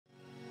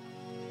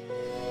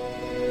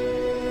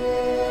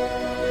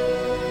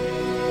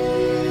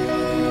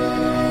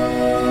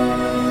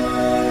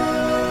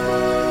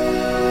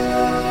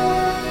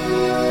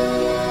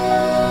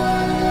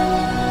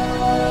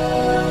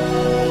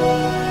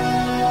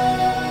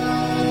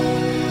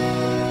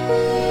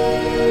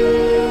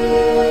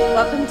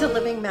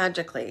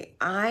magically.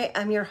 I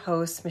am your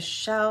host,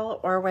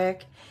 Michelle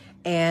Orwick,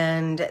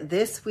 and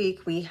this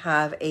week we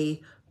have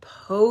a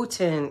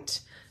potent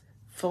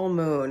full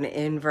moon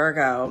in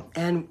Virgo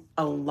and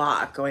a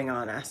lot going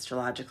on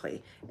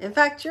astrologically. In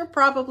fact, you're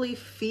probably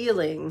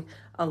feeling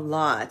a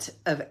lot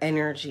of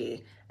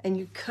energy, and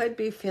you could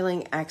be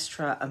feeling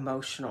extra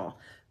emotional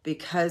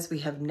because we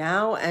have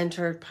now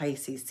entered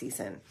Pisces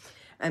season.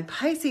 And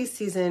Pisces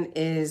season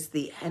is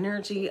the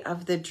energy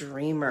of the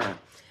dreamer.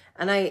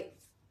 And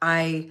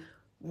I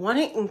want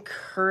to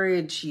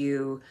encourage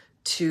you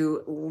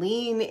to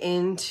lean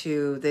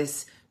into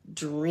this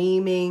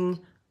dreaming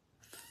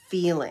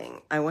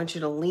feeling. I want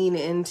you to lean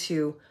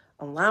into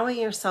allowing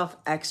yourself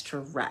extra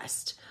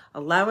rest,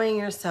 allowing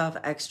yourself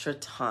extra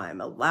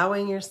time,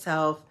 allowing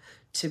yourself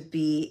to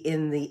be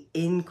in the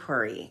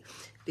inquiry,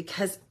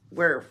 because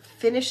we're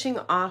finishing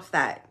off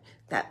that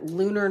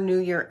Lunar New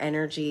Year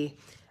energy,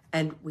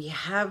 and we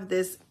have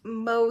this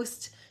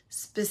most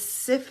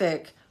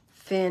specific,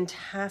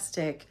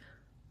 fantastic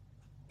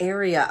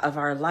area of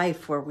our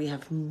life where we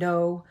have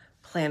no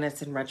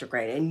planets in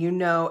retrograde. And you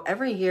know,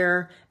 every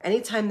year,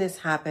 anytime this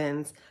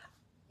happens,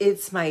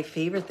 it's my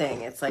favorite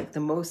thing. It's like the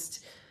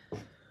most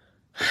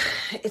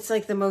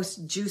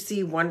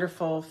juicy,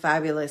 wonderful,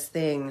 fabulous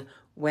thing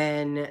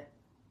when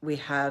we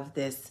have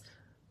this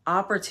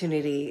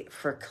opportunity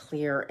for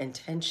clear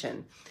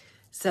intention.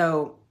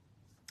 So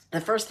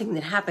the first thing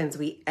that happens,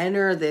 we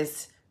enter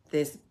this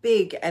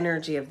big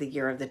energy of the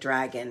year of the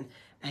dragon.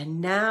 And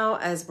now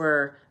as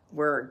we're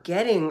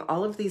getting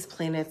all of these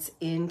planets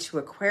into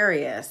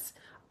Aquarius,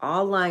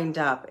 all lined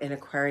up in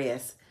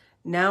Aquarius,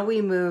 now we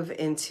move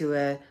into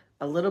a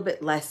little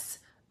bit less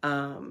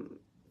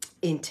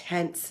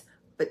intense,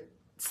 but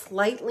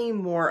slightly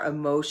more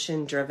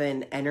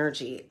emotion-driven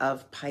energy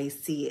of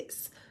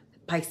Piscean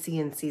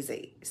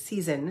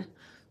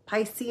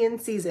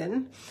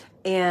season.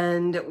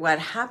 And what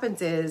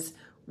happens is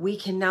we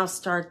can now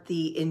start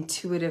the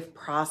intuitive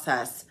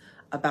process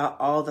about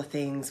all the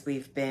things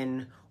we've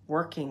been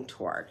working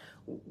toward.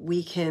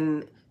 We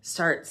can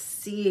start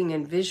seeing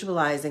and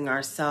visualizing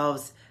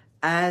ourselves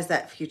as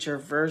that future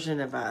version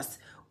of us.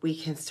 We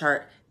can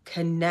start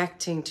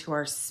connecting to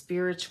our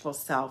spiritual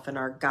self and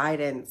our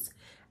guidance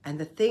and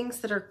the things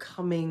that are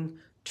coming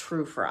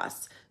true for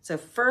us. So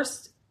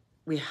first,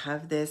 we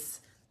have this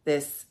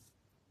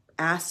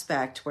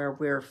aspect where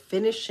we're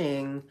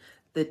finishing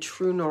the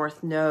true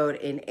north node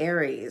in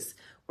Aries,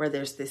 where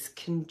there's this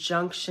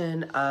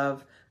conjunction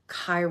of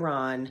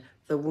Chiron,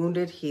 the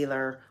wounded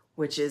healer,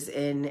 which is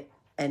in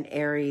an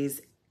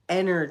Aries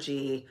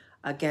energy,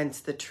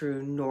 against the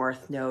true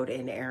north node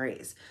in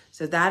Aries.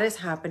 So that is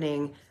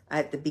happening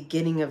at the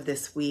beginning of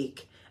this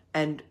week,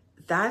 and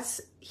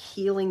that's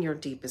healing your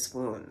deepest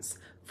wounds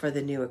for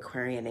the new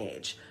Aquarian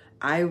age.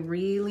 I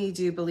really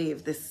do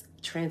believe this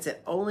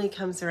transit only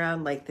comes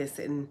around like this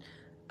in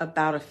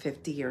about a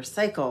 50-year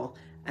cycle,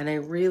 and I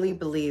really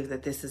believe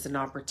that this is an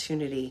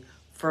opportunity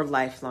for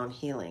lifelong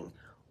healing.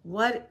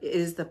 What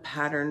is the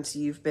patterns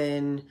you've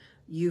been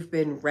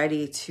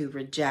ready to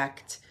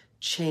reject,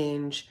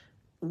 change,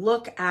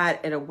 look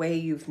at in a way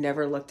you've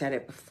never looked at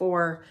it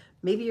before?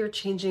 Maybe you're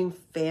changing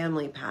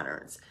family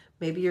patterns.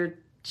 Maybe you're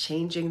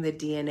changing the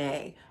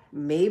DNA.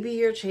 Maybe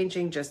you're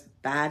changing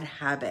just bad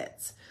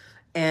habits.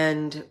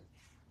 And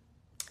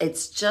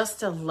it's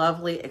just a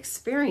lovely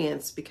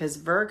experience because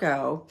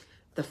Virgo,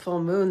 the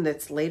full moon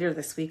that's later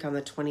this week on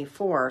the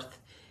 24th,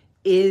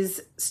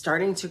 is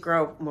starting to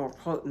grow more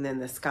potent in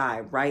the sky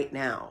right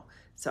now.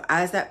 So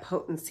as that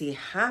potency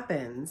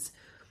happens,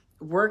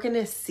 we're going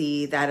to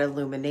see that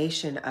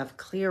illumination of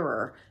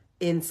clearer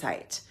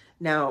insight.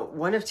 Now,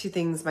 one of two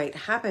things might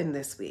happen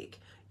this week.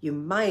 You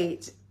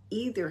might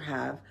either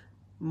have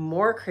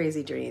more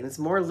crazy dreams,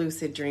 more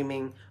lucid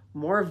dreaming,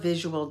 more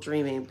visual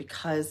dreaming,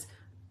 because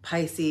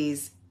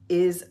Pisces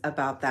is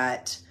about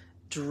that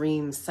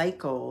dream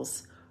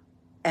cycles.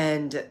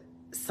 And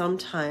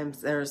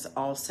sometimes there's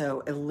also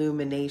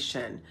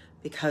illumination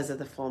because of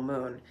the full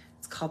moon.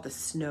 It's called the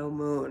snow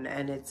moon,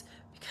 and it's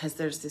because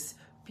there's this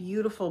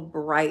beautiful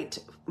bright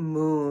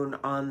moon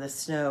on the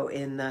snow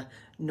in the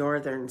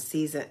northern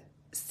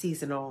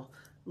seasonal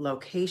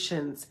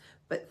locations.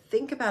 But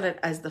think about it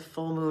as the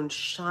full moon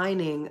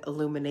shining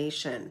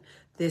illumination,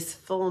 this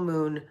full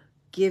moon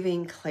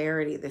giving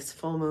clarity, this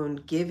full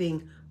moon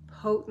giving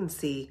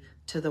potency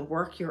to the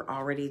work you're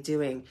already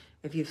doing.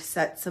 If you've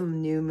set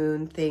some new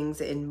moon things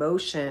in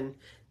motion,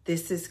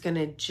 this is going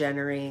to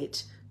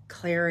generate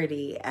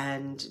clarity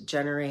and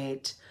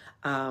generate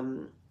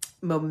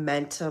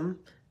momentum,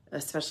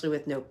 especially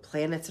with no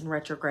planets in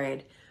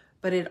retrograde.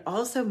 But it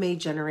also may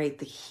generate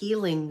the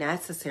healing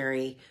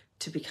necessary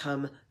to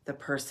become the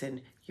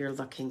person you're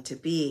looking to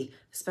be,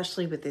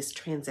 especially with this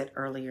transit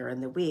earlier in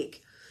the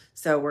week.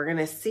 So we're going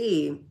to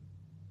see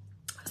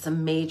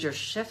some major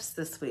shifts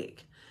this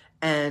week.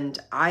 And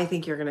I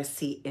think you're going to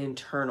see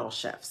internal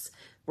shifts.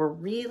 We're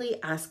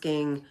really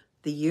asking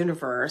the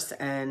universe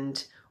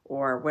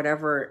or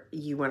whatever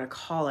you want to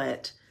call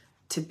it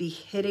to be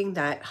hitting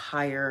that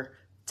higher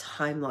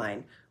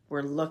timeline.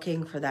 We're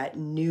looking for that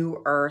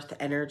new earth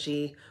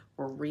energy.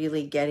 We're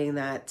really getting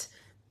that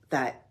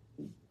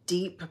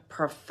deep,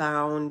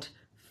 profound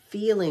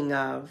feeling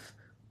of,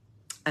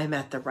 I'm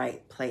at the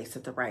right place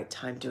at the right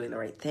time, doing the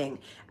right thing.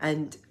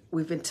 And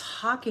we've been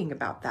talking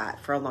about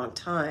that for a long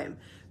time,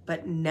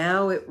 but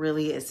now it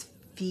really is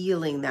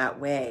feeling that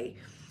way.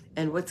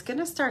 And what's going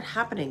to start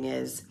happening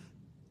is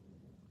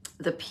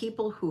the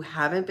people who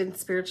haven't been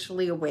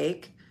spiritually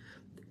awake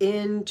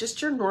in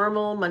just your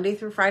normal Monday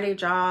through Friday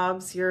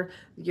jobs, your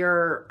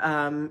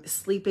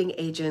sleeping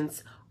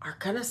agents are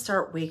going to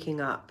start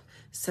waking up.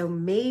 So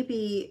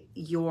maybe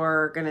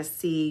you're going to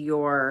see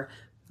your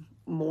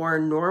more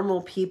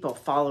normal people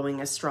following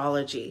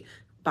astrology,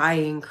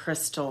 buying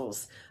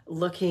crystals,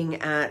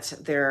 looking at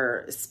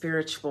their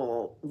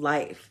spiritual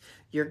life.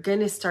 You're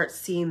going to start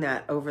seeing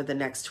that over the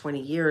next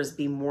 20 years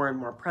be more and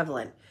more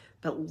prevalent.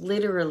 But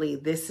literally,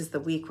 this is the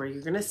week where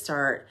you're going to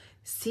start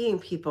seeing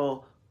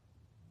people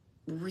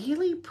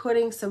really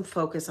putting some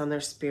focus on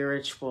their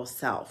spiritual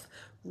self,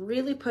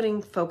 really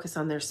putting focus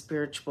on their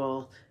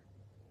spiritual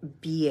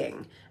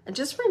being. And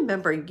just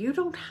remember, you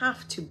don't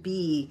have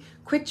to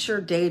quit your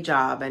day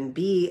job and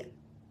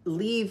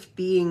leave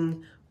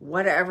being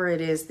whatever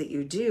it is that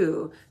you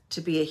do to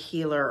be a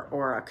healer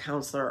or a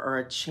counselor or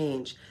a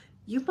change.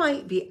 You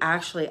might be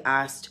actually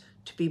asked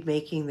to be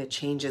making the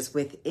changes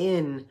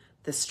within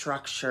the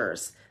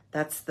structures.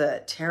 That's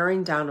the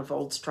tearing down of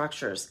old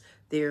structures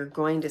that you're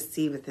going to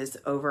see with this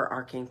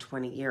overarching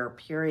 20-year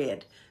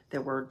period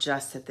that we're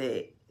just at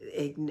the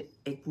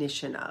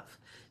ignition of.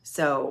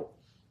 So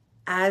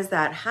as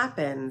that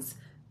happens,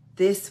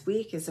 this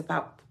week is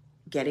about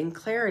getting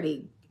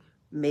clarity.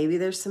 Maybe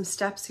there's some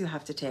steps you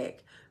have to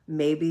take.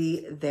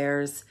 Maybe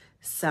there's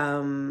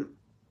some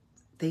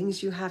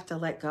things you have to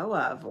let go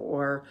of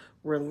or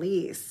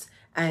release.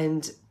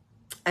 And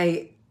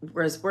I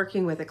was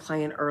working with a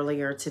client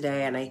earlier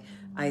today, and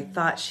I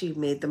thought she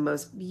made the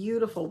most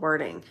beautiful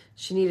wording.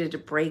 She needed to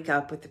break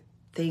up with the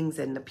things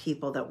and the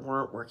people that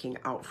weren't working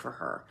out for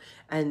her.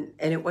 And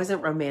it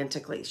wasn't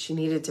romantically. She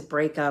needed to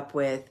break up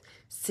with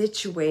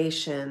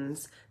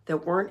situations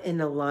that weren't in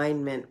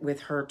alignment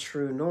with her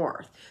true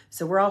north.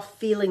 So we're all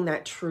feeling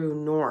that true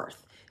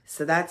north.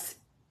 So that's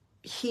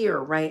here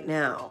right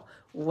now.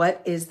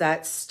 What is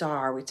that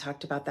star? We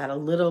talked about that a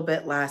little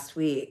bit last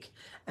week.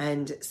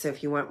 And so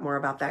if you want more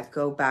about that,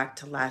 go back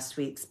to last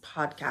week's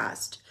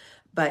podcast.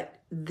 But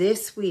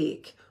this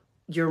week,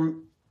 you're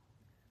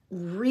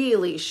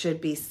really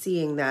should be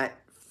seeing that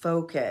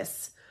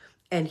focus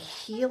and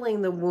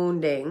healing the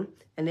wounding.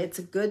 And it's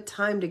a good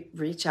time to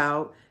reach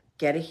out,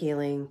 get a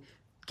healing,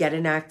 get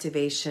an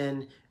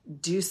activation,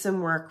 do some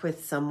work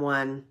with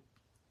someone.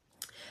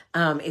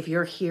 If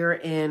you're here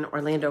in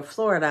Orlando,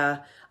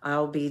 Florida,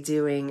 I'll be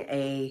doing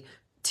a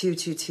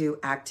 222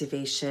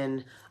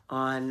 activation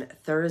on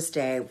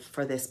Thursday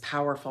for this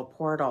powerful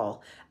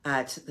portal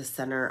at the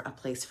Center, A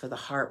Place for the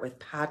Heart with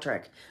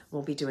Patrick.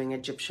 We'll be doing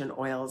Egyptian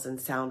oils and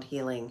sound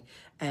healing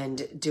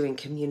and doing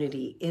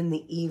community in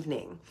the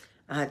evening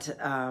at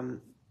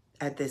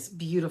this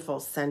beautiful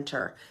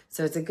center.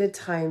 So it's a good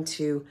time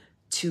to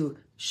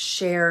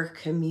share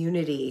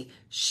community,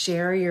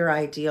 share your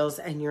ideals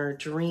and your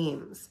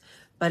dreams.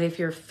 But if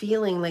you're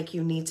feeling like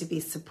you need to be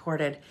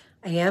supported,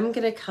 I am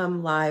going to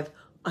come live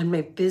on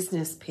my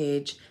business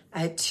page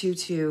at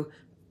 2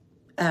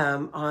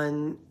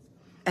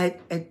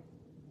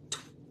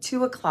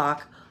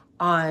 o'clock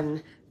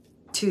on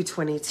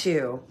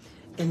 2/22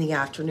 in the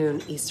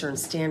afternoon Eastern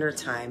Standard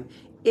Time.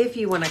 If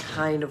you want to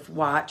kind of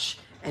watch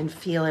and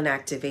feel an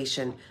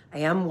activation, I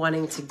am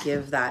wanting to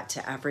give that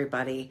to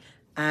everybody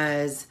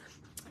as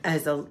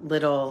a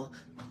little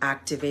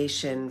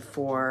activation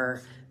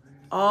for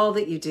all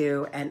that you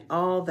do and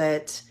all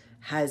that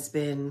has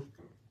been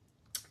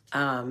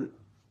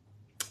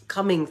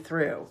coming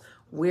through.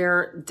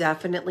 We're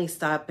definitely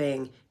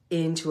stepping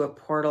into a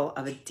portal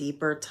of a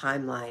deeper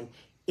timeline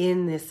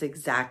in this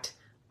exact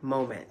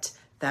moment.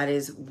 That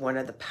is one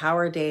of the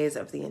power days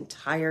of the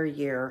entire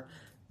year.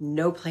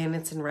 No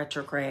planets in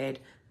retrograde,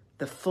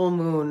 the full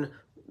moon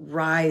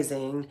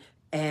rising,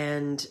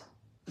 and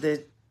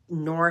the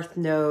North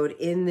Node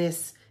in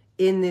this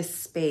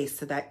space.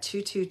 So that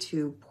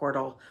 222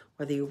 portal,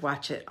 whether you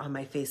watch it on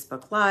my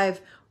Facebook Live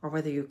or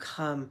whether you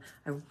come,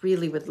 I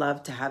really would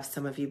love to have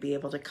some of you be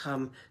able to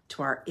come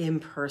to our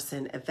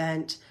in-person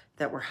event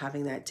that we're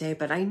having that day.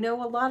 But I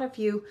know a lot of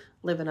you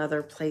live in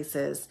other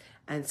places,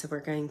 and so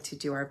we're going to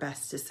do our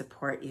best to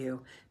support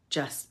you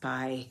just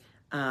by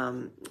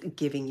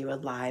giving you a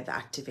live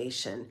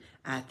activation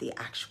at the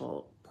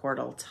actual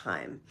portal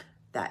time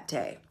that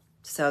day.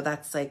 So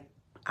that's like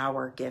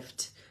our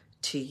gift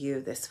to you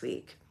this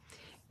week.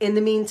 In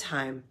the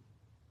meantime,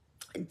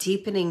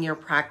 deepening your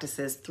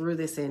practices through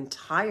this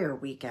entire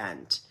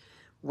weekend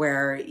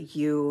where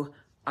you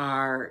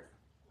are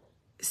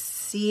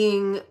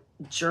seeing,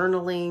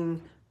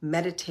 journaling,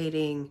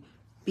 meditating,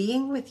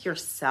 being with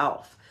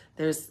yourself.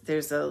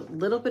 There's a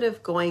little bit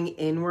of going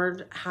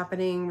inward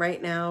happening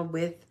right now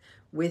with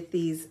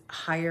these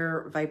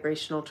higher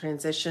vibrational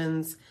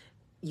transitions.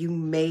 You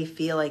may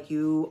feel like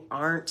you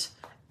aren't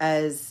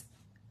as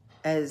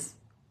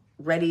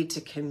ready to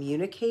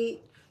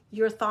communicate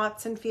your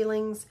thoughts and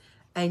feelings,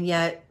 and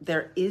yet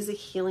there is a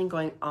healing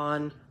going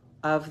on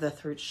of the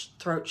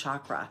throat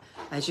chakra.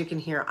 As you can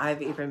hear,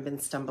 I've even been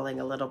stumbling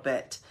a little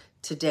bit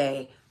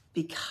today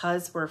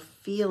because we're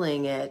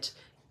feeling it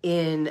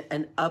in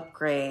an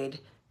upgrade.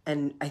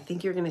 And I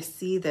think you're going to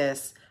see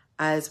this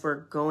as we're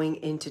going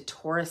into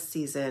Taurus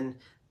season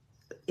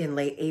in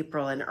late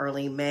April and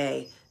early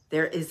May.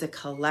 There is a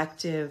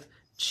collective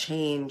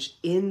change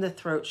in the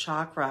throat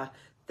chakra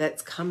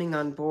that's coming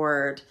on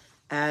board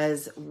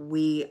as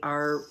we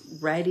are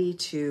ready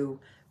to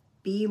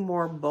be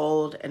more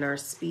bold in our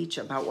speech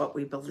about what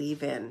we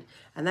believe in.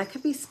 And that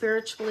could be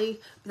spiritually,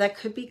 that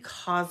could be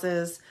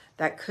causes,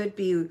 that could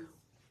be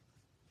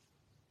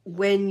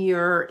when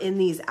you're in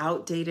these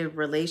outdated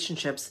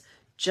relationships,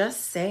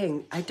 just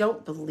saying, I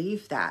don't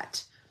believe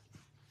that.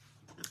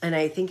 And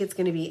I think it's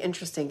going to be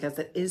interesting because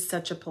it is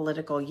such a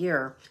political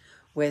year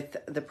with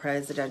the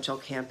presidential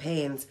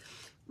campaigns.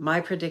 My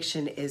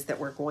prediction is that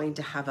we're going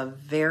to have a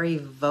very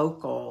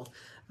vocal,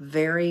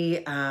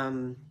 very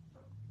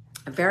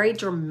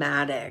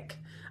dramatic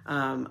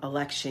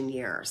election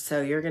year.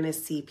 So you're going to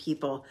see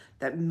people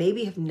that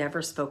maybe have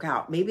never spoke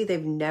out. Maybe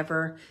they've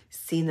never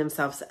seen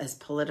themselves as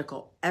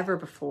political ever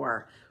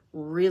before,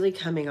 really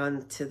coming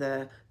on to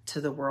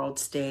the world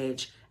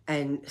stage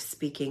and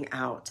speaking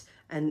out.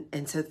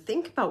 And so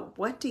think about,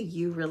 what do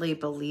you really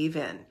believe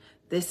in?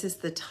 This is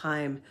the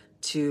time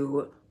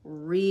to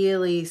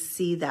really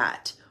see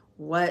that.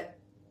 What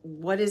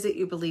is it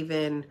you believe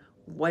in?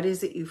 What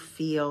is it you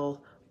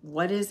feel?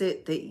 What is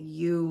it that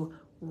you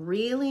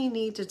really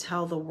need to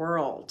tell the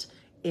world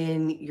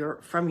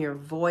from your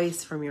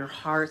voice, from your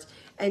heart,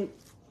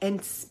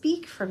 and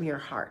speak from your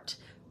heart?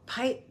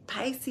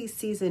 Pisces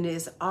season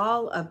is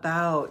all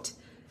about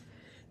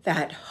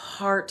that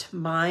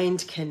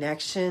heart-mind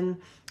connection.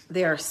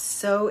 They are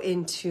so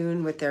in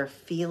tune with their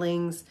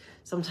feelings.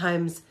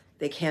 Sometimes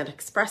they can't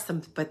express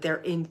them, but they're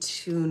in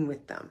tune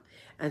with them.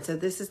 And so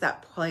this is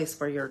that place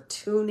where you're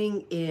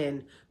tuning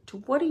in to,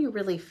 what do you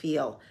really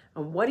feel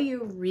and what do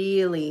you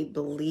really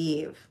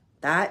believe?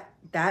 That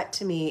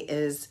to me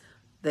is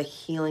the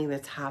healing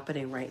that's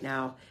happening right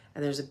now.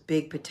 And there's a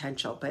big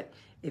potential. But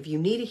if you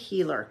need a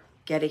healer,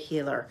 get a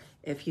healer.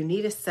 If you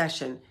need a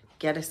session,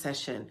 get a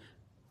session.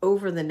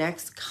 Over the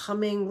next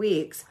coming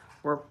weeks,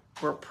 we're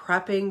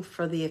prepping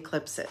for the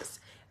eclipses.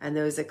 And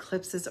those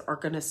eclipses are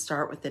going to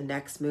start with the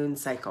next moon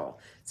cycle.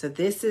 So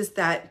this is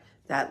that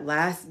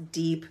last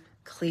deep,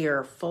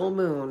 clear, full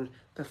moon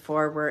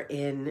before we're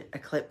in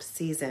eclipse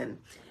season.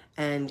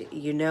 And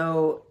you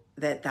know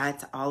that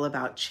that's all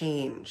about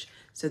change.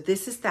 So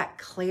this is that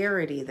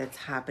clarity that's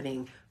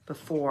happening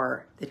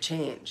before the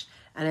change.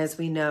 And as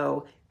we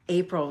know,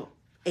 April's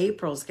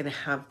going to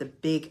have the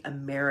big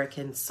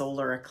American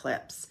solar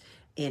eclipse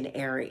in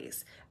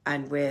Aries.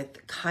 And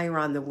with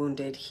Chiron, the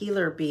wounded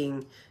healer,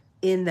 being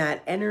in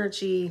that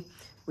energy,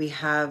 we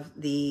have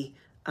the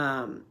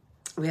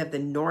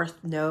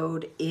North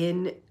Node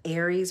in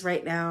Aries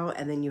right now,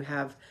 and then you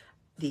have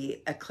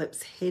the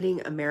eclipse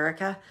hitting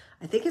America.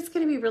 I think it's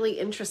going to be really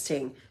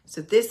interesting.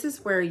 So this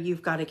is where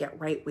you've got to get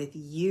right with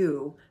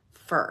you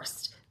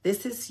first.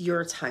 This is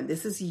your time.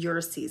 This is your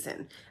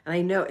season. And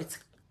I know it's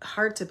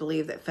hard to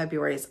believe that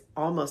February is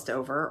almost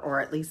over,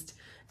 or at least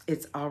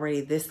it's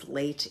already this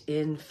late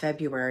in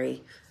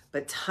February,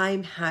 but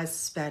time has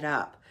sped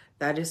up.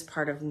 That is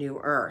part of New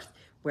Earth,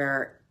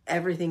 where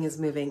everything is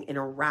moving in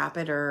a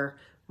rapider,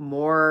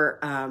 more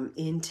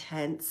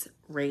intense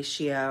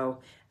ratio,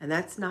 and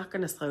that's not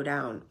going to slow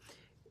down.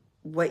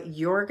 What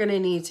you're going to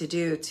need to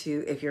do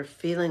if you're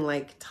feeling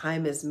like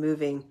time is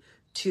moving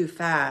too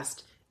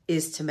fast,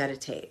 is to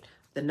meditate.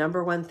 The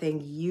number one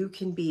thing you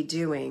can be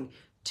doing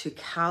to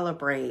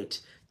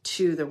calibrate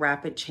to the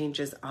rapid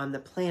changes on the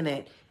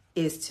planet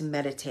is to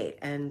meditate.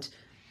 And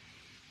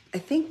I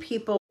think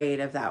people are afraid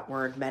of that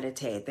word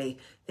meditate. They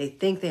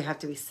think they have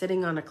to be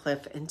sitting on a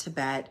cliff in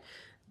Tibet,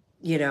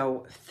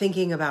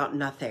 thinking about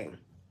nothing.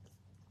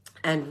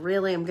 And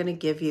really, I'm going to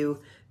give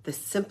you the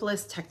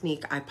simplest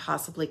technique I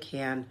possibly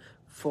can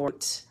for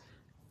it.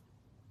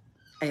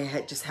 I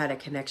had just had a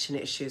connection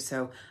issue,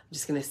 so I'm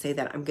just going to say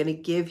that I'm going to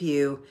give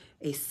you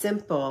a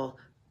simple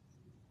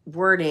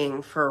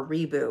wording for a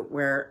reboot,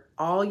 where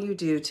all you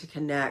do to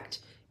connect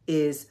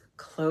is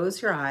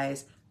close your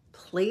eyes,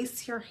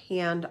 place your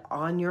hand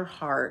on your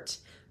heart,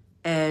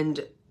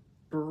 and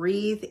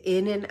breathe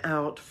in and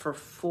out for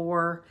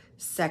 4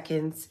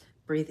 seconds.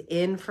 Breathe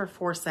in for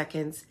 4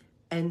 seconds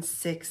and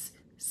 6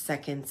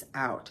 seconds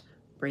out.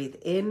 Breathe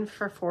in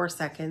for 4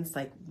 seconds,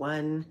 like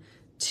 1,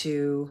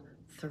 2,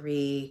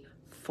 3,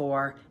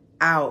 4.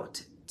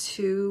 Out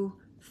 2,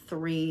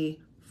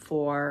 3,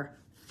 4,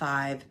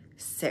 5,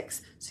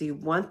 6. So you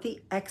want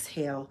the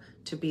exhale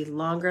to be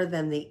longer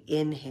than the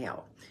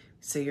inhale.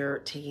 So you're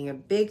taking a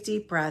big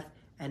deep breath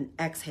and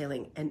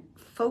exhaling, and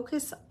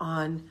focus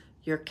on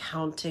your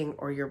counting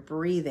or your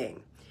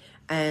breathing.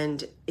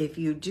 And if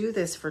you do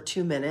this for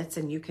 2 minutes,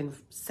 and you can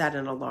set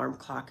an alarm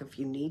clock if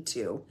you need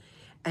to,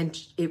 and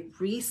it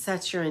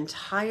resets your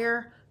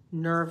entire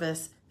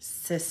nervous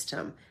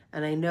system.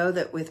 And I know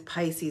that with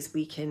Pisces,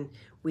 we can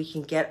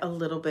get a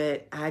little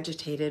bit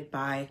agitated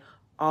by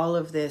all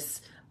of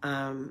this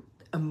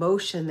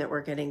emotion that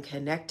we're getting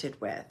connected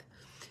with.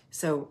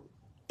 So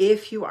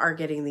if you are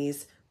getting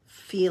these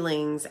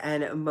feelings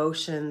and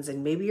emotions,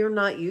 and maybe you're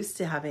not used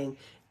to having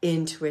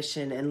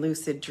intuition and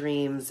lucid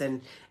dreams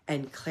and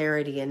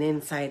clarity and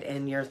insight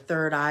and your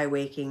third eye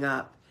waking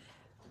up,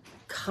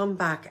 come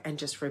back and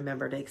just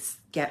remember to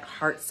get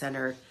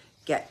heart-centered,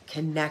 get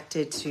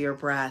connected to your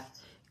breath,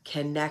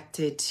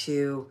 connected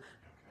to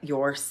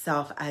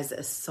yourself as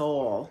a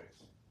soul.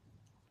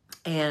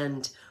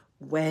 And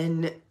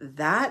when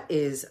that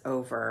is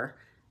over,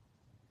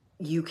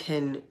 you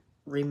can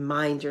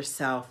remind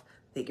yourself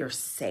that you're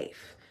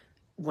safe.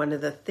 One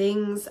of the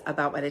things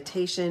about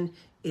meditation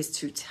is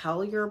to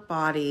tell your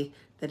body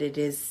that it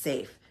is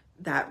safe.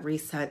 That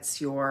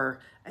resets your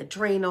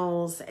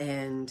adrenals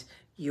and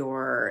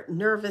your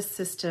nervous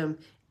system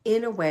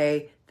in a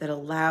way that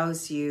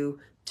allows you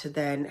to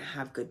then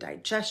have good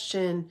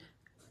digestion,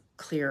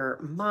 clear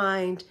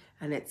mind,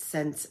 and it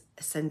sends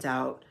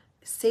out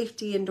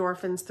safety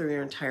endorphins through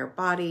your entire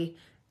body,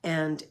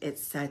 and it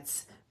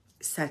sets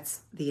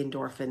the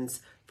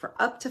endorphins for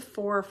up to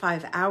 4 or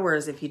 5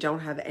 hours if you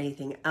don't have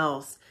anything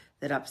else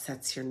that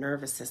upsets your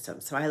nervous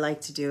system. So I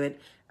like to do it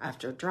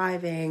after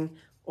driving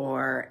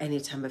or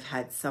anytime I've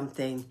had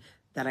something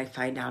that I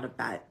find out a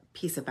bad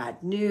piece of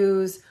bad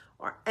news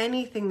or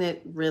anything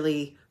that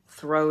really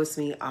throws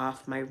me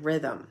off my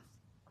rhythm.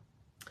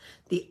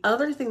 The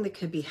other thing that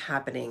could be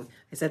happening,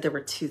 I said there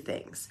were 2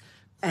 things.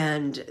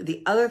 And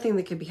the other thing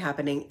that could be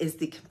happening is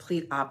the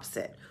complete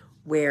opposite,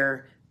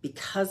 where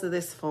because of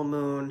this full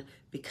moon,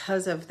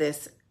 because of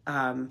this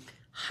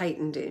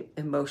heightened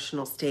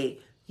emotional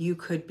state, you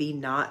could be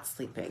not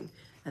sleeping.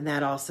 And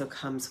that also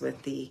comes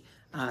with the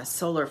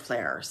solar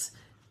flares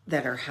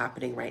that are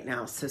happening right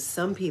now. So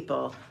some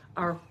people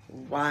are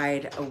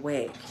wide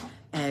awake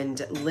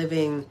and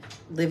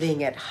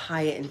living at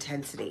high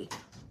intensity.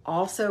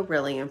 Also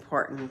really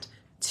important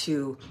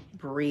to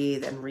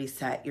breathe and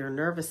reset your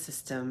nervous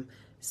system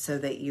so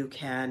that you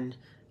can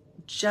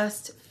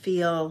just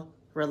feel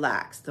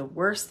relaxed. The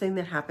worst thing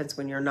that happens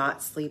when you're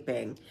not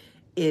sleeping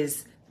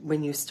is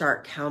when you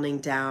start counting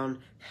down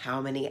how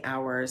many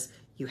hours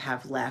you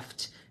have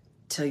left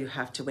till you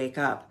have to wake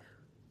up.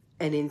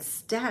 And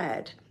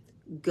instead,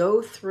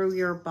 go through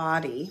your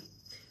body,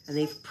 and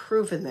they've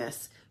proven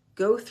this,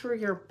 go through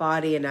your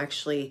body and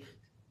actually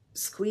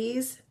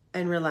squeeze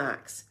and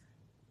relax.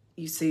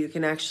 So you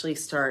can actually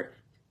start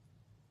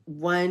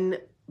one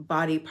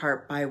body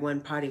part by one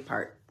body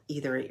part,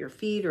 either at your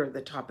feet or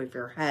the top of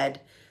your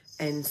head,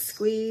 and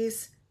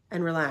squeeze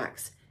and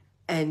relax.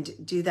 And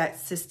do that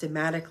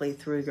systematically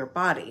through your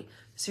body.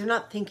 So you're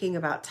not thinking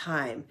about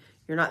time.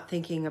 You're not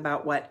thinking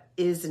about what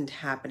isn't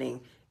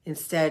happening.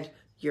 Instead,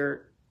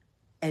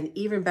 and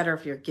even better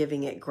if you're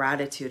giving it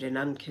gratitude and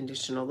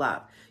unconditional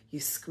love. You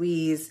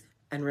squeeze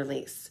and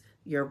release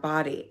your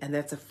body. And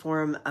that's a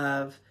form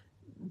of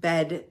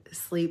bed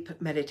sleep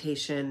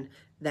meditation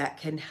that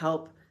can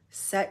help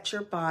set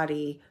your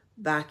body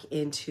back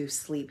into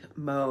sleep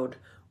mode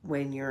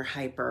when you're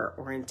hyper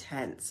or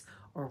intense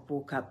or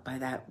woke up by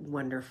that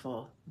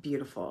wonderful,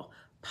 beautiful,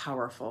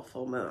 powerful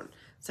full moon.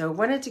 So I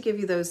wanted to give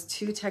you those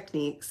 2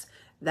 techniques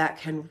that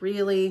can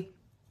really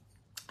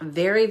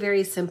very,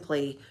 very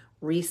simply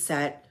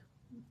reset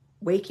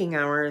waking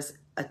hours,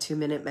 a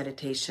 2-minute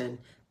meditation,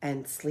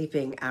 and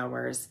sleeping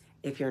hours.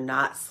 If you're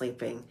not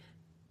sleeping,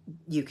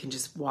 you can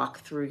just walk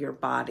through your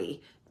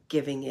body,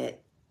 giving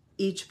it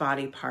each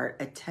body part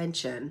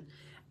attention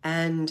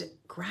and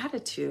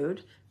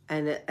gratitude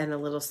and a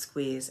little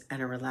squeeze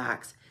and a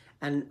relax.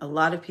 And a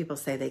lot of people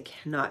say they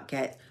cannot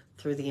get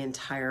through the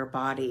entire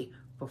body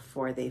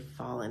before they've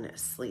fallen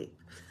asleep.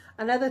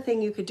 Another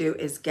thing you could do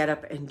is get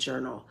up and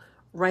journal.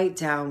 Write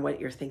down what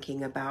you're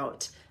thinking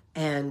about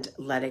and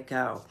let it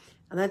go.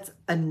 And that's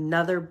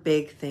another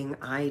big thing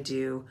I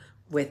do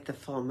with the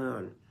full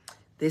moon.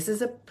 This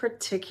is a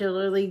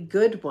particularly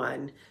good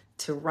one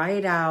to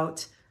write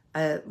out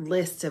a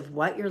list of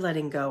what you're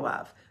letting go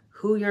of,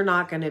 who you're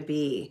not going to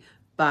be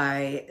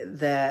by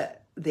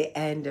the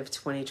end of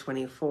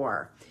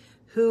 2024,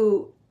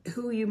 who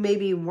you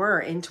maybe were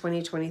in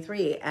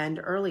 2023 and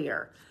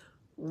earlier,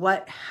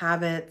 what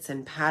habits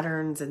and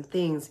patterns and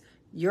things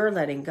you're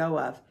letting go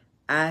of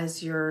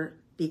as you're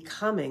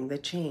becoming the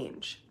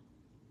change.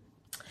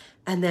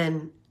 And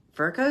then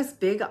Virgo's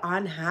big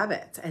on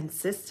habits and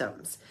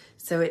systems.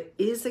 So it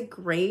is a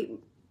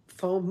great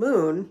full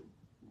moon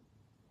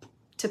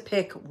to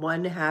pick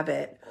one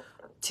habit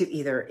to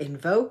either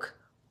invoke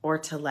or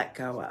to let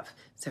go of.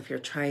 So if you're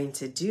trying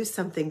to do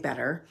something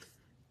better,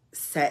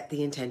 set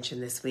the intention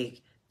this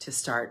week to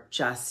start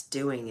just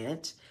doing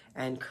it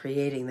and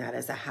creating that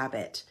as a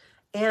habit.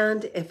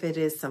 And if it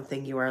is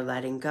something you are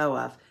letting go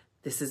of,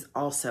 this is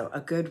also a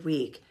good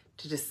week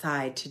to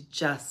decide to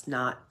just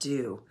not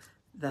do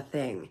the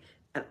thing.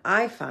 And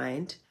I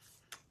find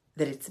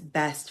that it's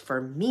best for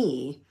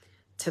me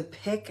to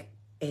pick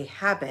a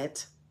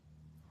habit,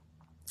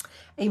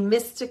 a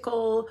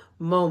mystical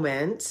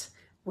moment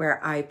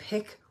where I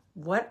pick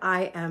what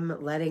I am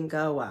letting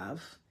go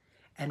of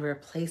and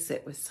replace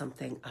it with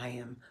something I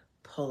am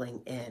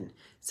pulling in.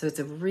 So it's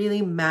a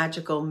really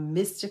magical,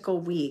 mystical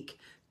week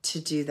to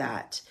do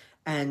that.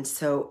 And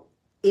so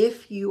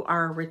if you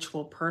are a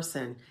ritual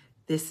person,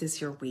 this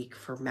is your week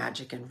for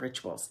magic and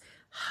rituals.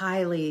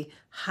 Highly,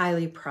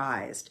 highly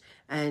prized.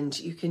 And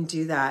you can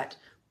do that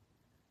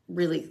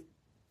really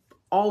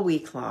all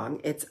week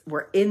long.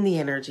 We're in the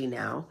energy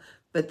now,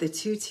 but the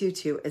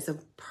 222 is a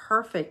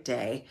perfect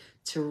day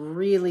to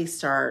really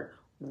start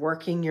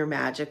working your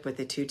magic with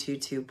the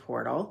 222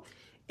 portal.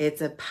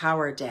 It's a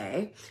power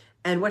day.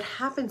 And what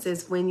happens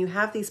is when you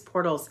have these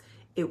portals,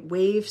 it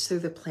waves through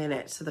the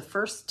planet. So the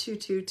first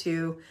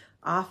 222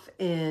 off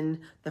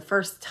in the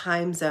first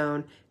time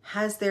zone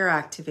has their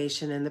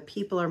activation and the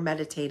people are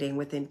meditating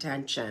with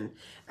intention.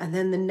 And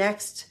then the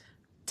next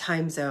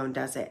time zone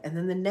does it. And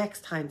then the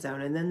next time zone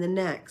and then the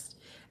next.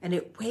 And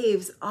it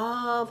waves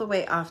all the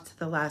way off to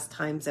the last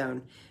time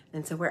zone.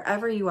 And so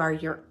wherever you are,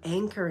 you're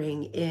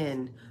anchoring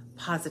in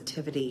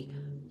positivity,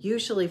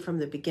 usually from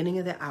the beginning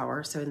of the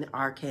hour. So in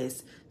our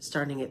case,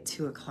 starting at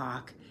 2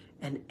 o'clock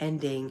and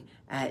ending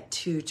at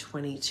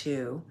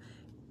 2:22.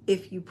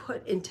 If you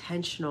put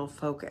intentional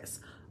focus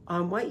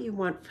on what you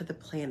want for the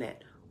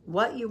planet,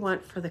 what you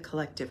want for the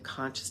collective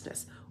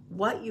consciousness,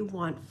 what you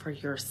want for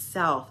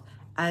yourself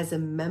as a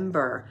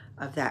member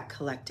of that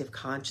collective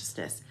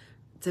consciousness,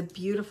 it's a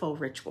beautiful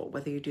ritual,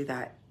 whether you do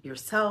that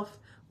yourself,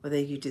 whether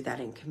you do that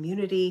in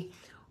community,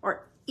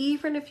 or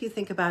even if you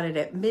think about it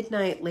at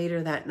midnight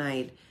later that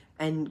night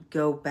and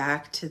go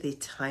back to the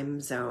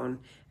time zone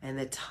and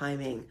the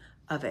timing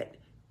of it.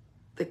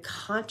 The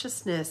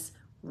consciousness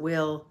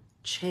will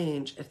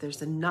change if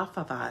there's enough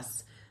of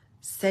us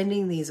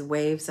sending these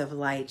waves of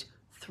light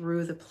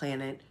through the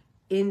planet,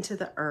 into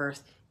the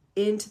earth,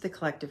 into the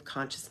collective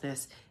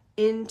consciousness,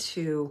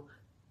 into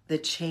the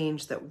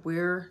change that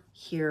we're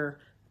here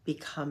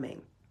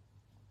becoming.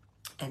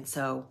 And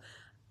so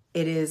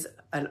it is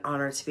an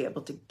honor to be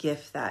able to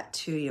gift that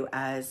to you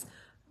as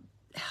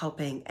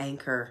helping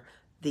anchor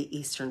the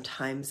Eastern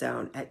time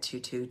zone at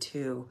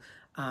 222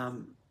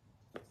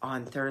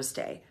 on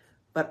Thursday,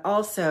 but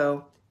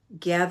also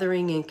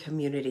gathering in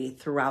community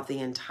throughout the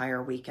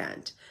entire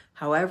weekend.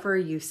 However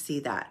you see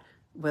that,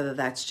 whether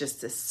that's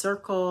just a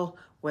circle,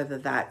 whether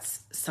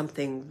that's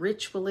something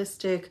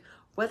ritualistic,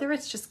 whether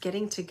it's just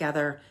getting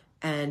together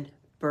and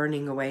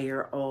burning away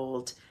your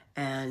old.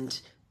 And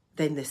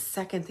then the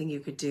second thing you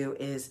could do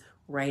is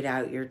write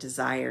out your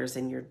desires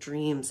and your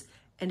dreams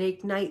and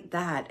ignite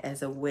that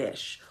as a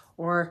wish.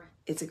 Or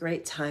it's a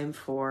great time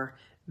for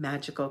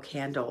magical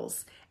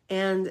candles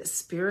and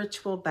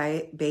spiritual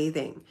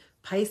bathing.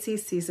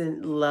 Pisces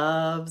season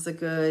loves a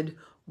good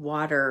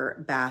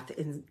water bath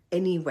in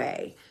any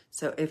way.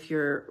 So if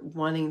you're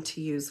wanting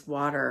to use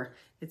water,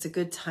 it's a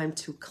good time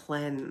to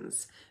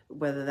cleanse,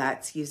 whether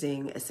that's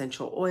using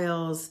essential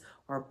oils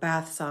or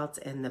bath salts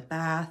in the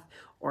bath,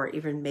 or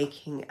even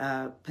making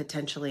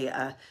potentially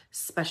a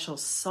special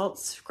salt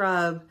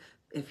scrub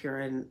if you're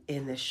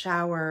in the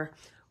shower,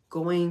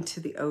 going to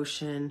the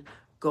ocean,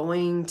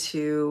 going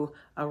to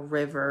a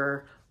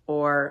river,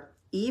 or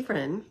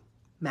even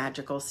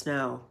magical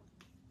snow.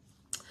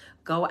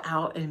 Go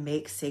out and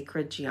make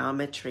sacred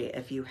geometry.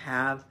 If you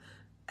have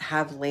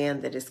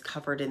land that is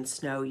covered in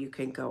snow, you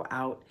can go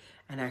out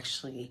and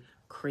actually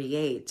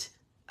create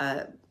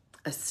a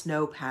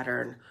snow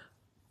pattern,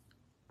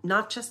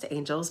 not just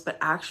angels, but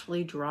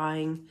actually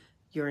drawing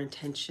your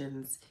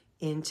intentions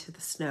into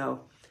the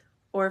snow.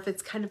 Or if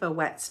it's kind of a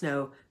wet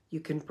snow, you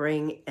can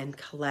bring and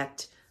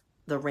collect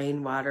the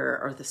rainwater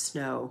or the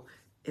snow.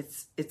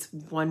 It's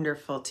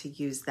wonderful to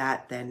use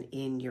that then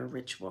in your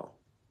ritual.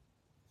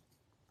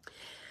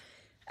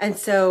 And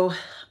so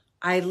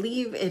I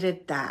leave it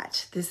at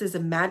that. This is a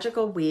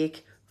magical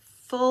week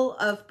full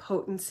of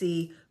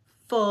potency,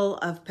 full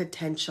of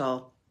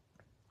potential.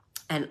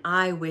 And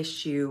I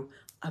wish you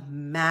a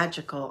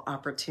magical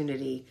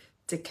opportunity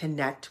to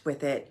connect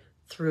with it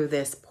through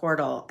this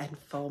portal and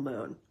full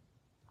moon.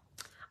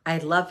 I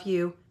love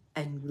you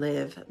and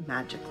live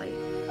magically.